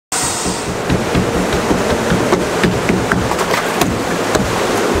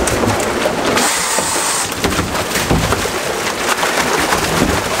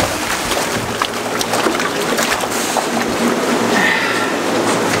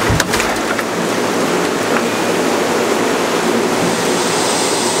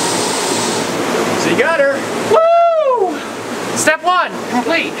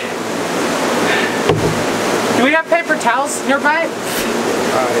complete. Do we have paper towels nearby? I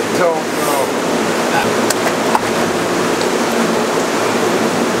don't know.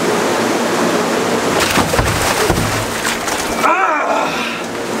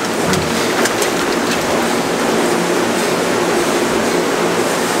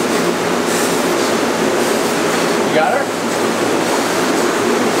 You got her?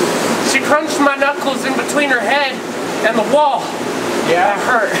 She crunched my knuckles in between her head and the wall. Yeah, it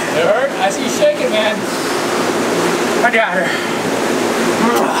hurt. It hurt? I see you shaking, man. I got her.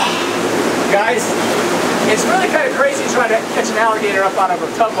 Guys, it's really kind of crazy trying to catch an alligator up out of a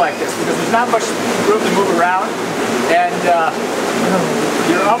tub like this because there's not much room to move around, and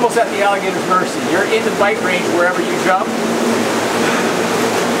you're almost at the alligator's mercy. You're in the bite range wherever you jump.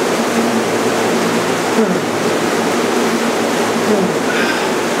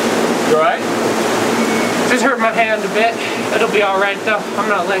 You alright? Just hurt my hand a bit. It'll be alright though. I'm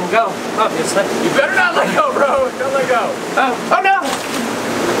not letting go, obviously. You better not let go, bro. Don't let go. Oh no!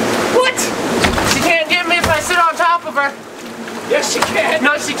 What? She can't get me if I sit on top of her. Yes, she can.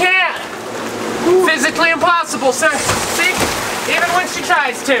 No, she can't. Physically impossible, sir. See? Even when she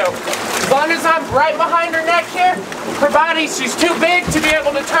tries to. As long as I'm right behind her neck here, her body, she's too big to be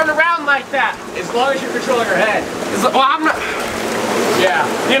able to turn around like that. As long as you're controlling her head. Well, I'm not. Yeah.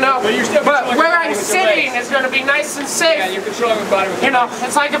 You know, but you're still where I'm I'm sitting is going to be nice and safe. Yeah, you're controlling her body with you know,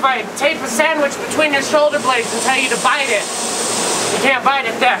 it's like if I tape a sandwich between your shoulder blades and tell you to bite it. You can't bite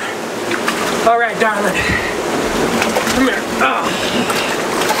it there. All right, darling. Come here. Oh.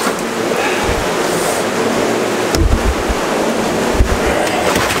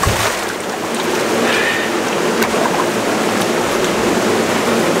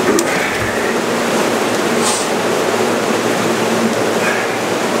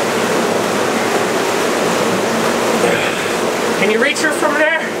 Can you reach her from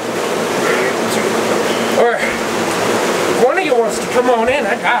there? Or if one of you wants to come on in,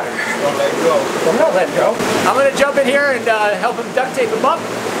 I got her. Don't let go. I'm not letting go. I'm going to jump in here and help him duct tape him up.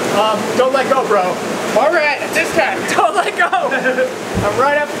 Don't let go, bro. All right, this time. Don't let go. I'm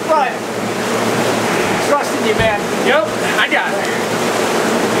right up front. Trusting you, man. Yep, I got her.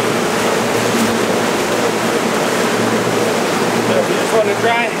 You just want to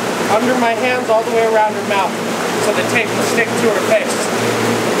dry under my hands all the way around her mouth so the tape will stick to her face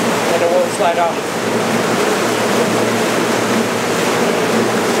and it won't slide off.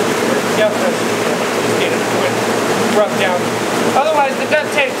 Yep, just need it rub down. Otherwise the duct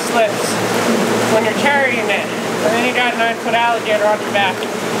tape slips when you're carrying it. And then you got a 9-foot alligator on your back.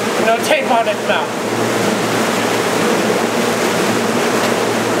 No tape on its mouth.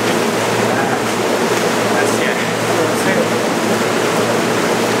 That's it.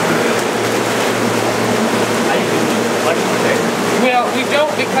 Well, we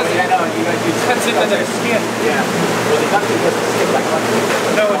don't because you cuts into their skin. Yeah. Well, the duct tape doesn't stick like electric.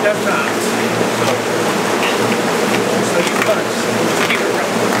 No, it does not. So you want to keep it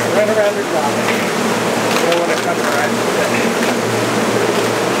right around your jaw. You don't want to cover her eyes with it.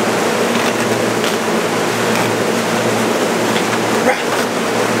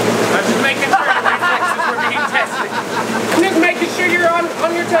 I'm just making sure your reflexes were being tested. I'm just making sure you're on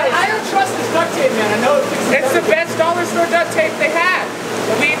your toes. I don't trust this duct tape, man. I know it's the best dollar store duct tape they had.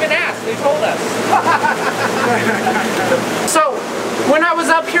 And we even asked. They told us. So, when I was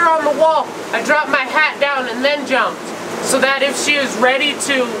up here on the wall, I dropped my hat down and then jumped. So that if she is ready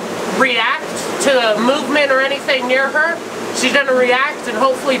to react to the movement or anything near her, she's going to react and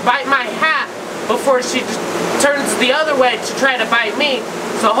hopefully bite my hat before she turns the other way to try to bite me.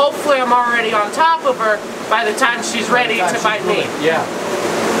 So hopefully I'm already on top of her by the time she's ready to bite me. Yeah.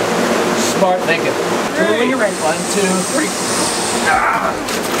 Smart thinking. When you're ready. 1, 2, 3. Ah.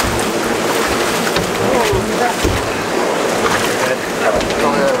 Go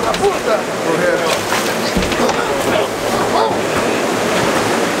ahead.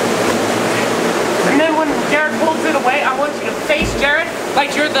 And then when Jared pulls it away, I want you to face Jared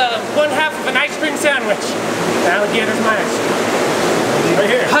like you're the one half of an ice cream sandwich. The alligator's my ice cream. Right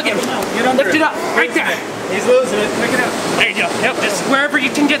here. Hug him. Get under Lift it up. Right there. He's losing it. Pick it up. There you go. Yep, just wherever you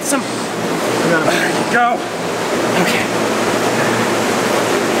can get some. There you go. Okay.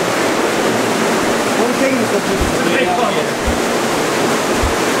 One thing is that it's a big bubble.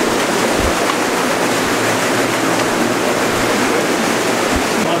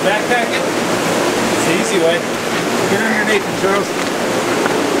 Backpack it. It's the easy way. Get underneath it, Charles.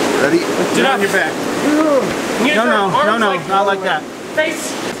 Ready? Get on your back. No, not like that. Face.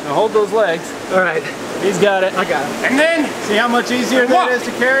 Now hold those legs. All right. He's got it. I got it. And then. See how much easier that is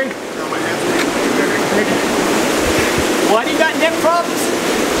to carry? What, you got neck problems?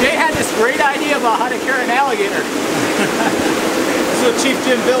 Jay had this great idea about how to carry an alligator. This is what Chief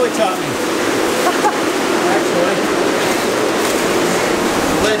Jim Billy taught me. Actually.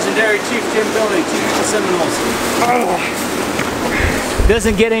 Legendary Chief Jim Billy, Chief of the Seminoles.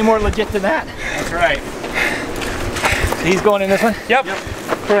 Doesn't get any more legit than that. That's right. He's going in this one? Yep.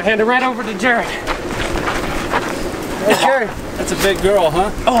 I'm gonna hand it right over to Jared. Hey, Jared. That's a big girl,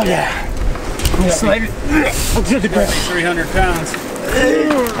 huh? Oh yeah. Slide it. I'll do the grip. 300 pounds.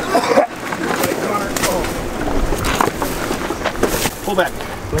 Pull back.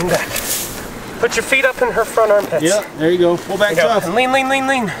 Lean back. Put your feet up in her front armpits. Yep, there you go. Pull back Go. tough. And lean, lean, lean,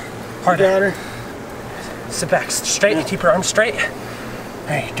 lean. Harder. Got her. Sit back straight. You keep your arms straight.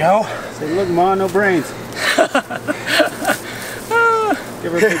 There you go. Say, look, Ma, no brains.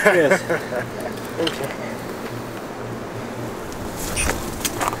 Give her a big kiss. Okay.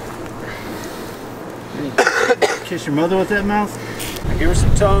 Kiss your mother with that mouth. Give her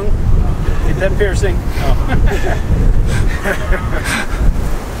some tongue. Get that piercing.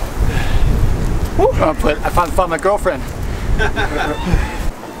 I found my girlfriend.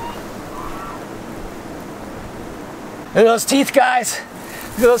 Look at those teeth, guys.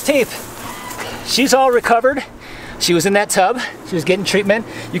 Look at those teeth. She's all recovered. She was in that tub. She was getting treatment.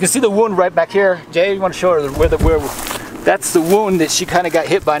 You can see the wound right back here. Jay, you want to show her where that's the wound that she kind of got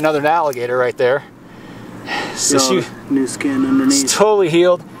hit by another alligator right there. So she new skin underneath. She's totally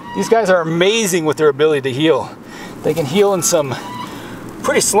healed. These guys are amazing with their ability to heal. They can heal in some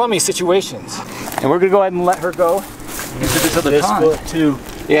pretty slummy situations. And we're gonna go ahead and let her go into this other pond. Foot too.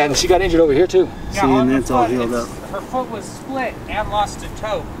 Yeah, and she got injured over here too. Yeah, See, and that's all healed up. Her foot was split and lost a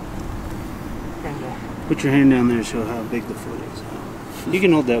toe. Put your hand down there to show how big the foot is. You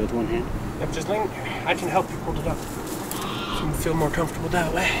can hold that with one hand. Yep, just lean. I can help you hold it up. So you feel more comfortable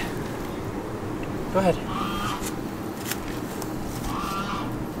that way. Go ahead.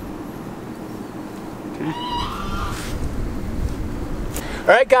 Okay. All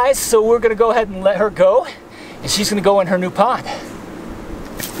right, guys, so we're gonna go ahead and let her go, and she's gonna go in her new pond.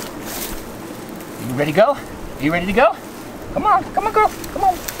 You ready to go? Are you ready to go? Come on, girl. Come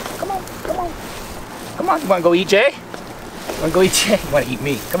on, come on, come on. Come on, you wanna go eat Jay? You wanna go eat Jay? You wanna eat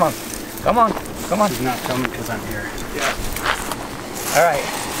me? Come on, come on, come on. He's not coming because I'm here. Yeah. All right,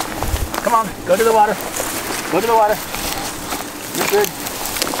 come on, go to the water. Go to the water. You're good.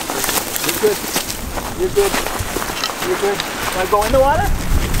 You're good. You're good. You're good. Want to go in the water?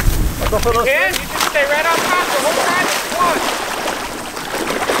 Want to go for those You can. You just stay right on top the whole time if you want.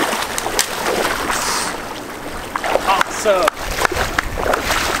 Awesome.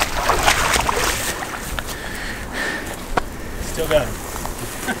 Still got him.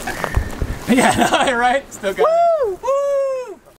 Yeah, right? Still got it.